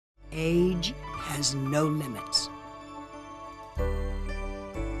Age has no limits.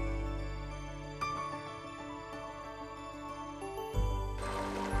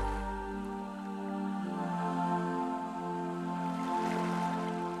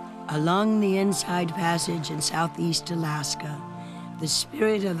 Along the Inside Passage in southeast Alaska, the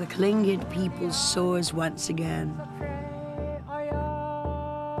spirit of the Tlingit people soars once again.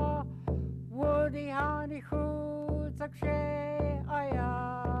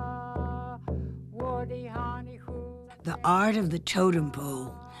 The art of the totem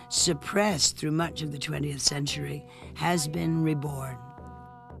pole, suppressed through much of the 20th century, has been reborn.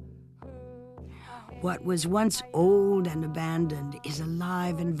 What was once old and abandoned is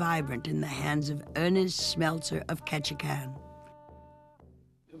alive and vibrant in the hands of Ernie Smeltzer of Ketchikan.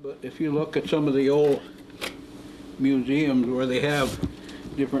 But if you look at some of the old museums where they have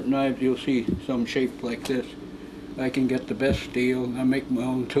different knives, you'll see some shaped like this. I can get the best steel, I make my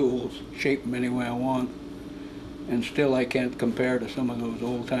own tools, shape them any way I want, and still I can't compare to some of those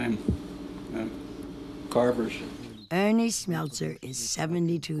old-time carvers. Ernie Smeltzer is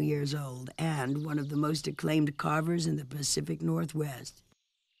 72 years old and one of the most acclaimed carvers in the Pacific Northwest.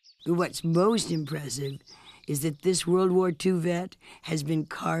 But what's most impressive is that this World War II vet has been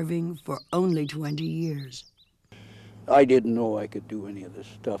carving for only 20 years. I didn't know I could do any of this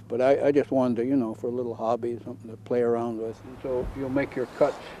stuff, but I just wanted to, you know, for a little hobby, something to play around with. And so you'll make your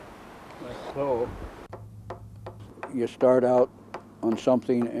cuts like so. You start out on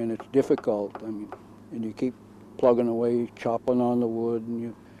something and it's difficult, I mean, and you keep plugging away, chopping on the wood,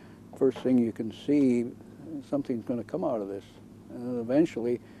 and first thing you can see, something's going to come out of this. And then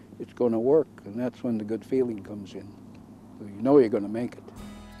eventually it's going to work, and that's when the good feeling comes in. So you know you're going to make it.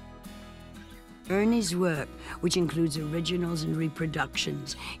 Ernie's work, which includes originals and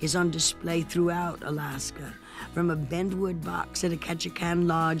reproductions, is on display throughout Alaska, from a bentwood box at a Ketchikan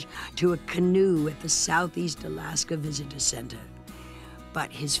lodge to a canoe at the Southeast Alaska Visitor Center. But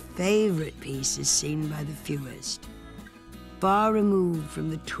his favorite piece is seen by the fewest. Far removed from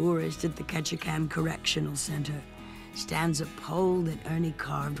the tourist at the Ketchikan Correctional Center stands a pole that Ernie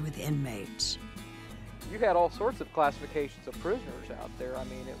carved with inmates. You had all sorts of classifications of prisoners out there. I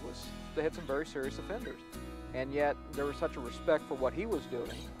mean, they had some very serious offenders. And yet there was such a respect for what he was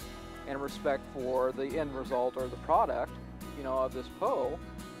doing and respect for the end result or the product, you know, of this pole,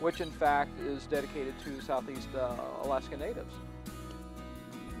 which in fact is dedicated to Southeast Alaska natives.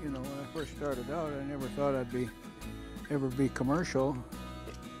 You know, when I first started out, I never thought I'd ever be commercial.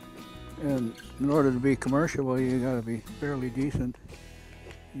 And in order to be commercial, well, you got to be fairly decent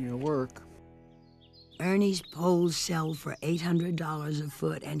in your work. Ernie's poles sell for $800 a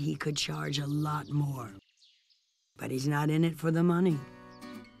foot, and he could charge a lot more. But he's not in it for the money.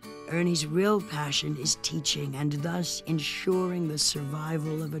 Ernie's real passion is teaching and thus ensuring the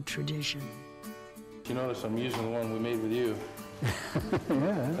survival of a tradition. You notice I'm using the one we made with you.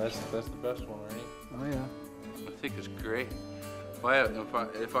 Yeah. That's the best one, Ernie. Oh, yeah. I think it's great.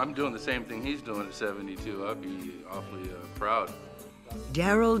 If I'm doing the same thing he's doing at 72, I'd be awfully proud.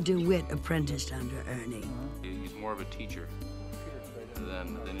 Darrell DeWitt apprenticed under Ernie. He's more of a teacher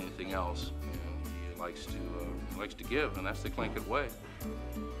than anything else. And he likes to give, and that's the Tlingit way.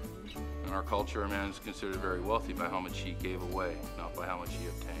 In our culture, a man is considered very wealthy by how much he gave away, not by how much he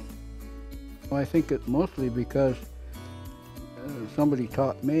obtained. Well, I think it's mostly because somebody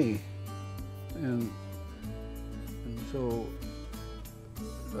taught me, and so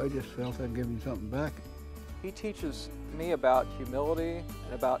I just felt I'd give him something back. He teaches me about humility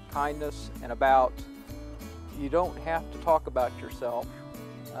and about kindness and about you don't have to talk about yourself.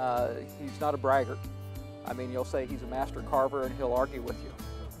 He's not a braggart. I mean, you'll say he's a master carver and he'll argue with you.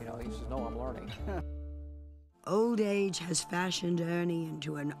 You know, he says, no, I'm learning. Old age has fashioned Ernie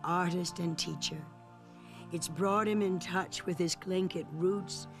into an artist and teacher. It's brought him in touch with his Tlingit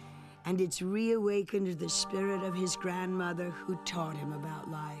roots, and it's reawakened the spirit of his grandmother who taught him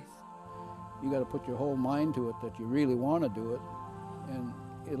about life. You got to put your whole mind to it that you really want to do it, and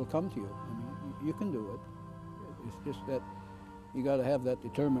it'll come to you. I mean, you can do it. It's just that you got to have that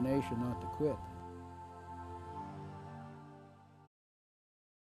determination not to quit.